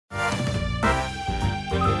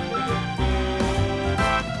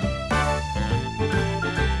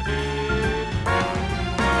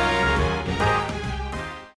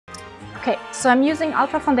So I'm using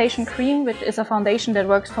Ultra Foundation Cream, which is a foundation that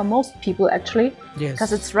works for most people actually. Yes.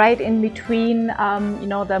 Because it's right in between, you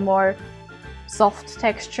know, the more soft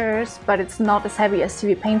textures, but it's not as heavy as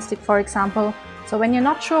CB Paint Stick, for example. So when you're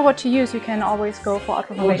not sure what to use, you can always go for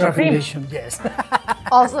Ultra Foundation Cream. Yes.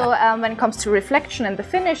 Also, when it comes to reflection and the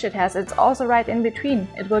finish it's also right in between.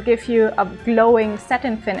 It will give you a glowing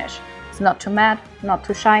satin finish. It's not too matte, not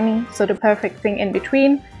too shiny, so the perfect thing in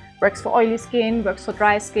between. Works for oily skin, works for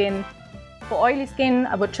dry skin. For oily skin,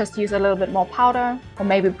 I would just use a little bit more powder or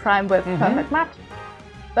maybe prime with Perfect Matte.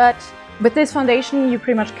 But with this foundation, you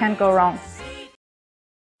pretty much can't go wrong.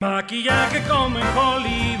 Maquillaje como en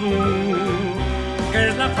Hollywood, que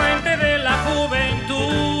es la fuente de la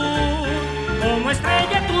juventud. Como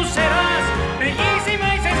estrella tú serás,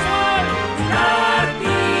 bellísima y sensual.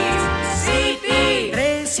 Artist City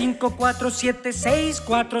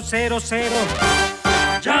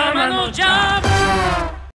 35476-400. Llámanos ya.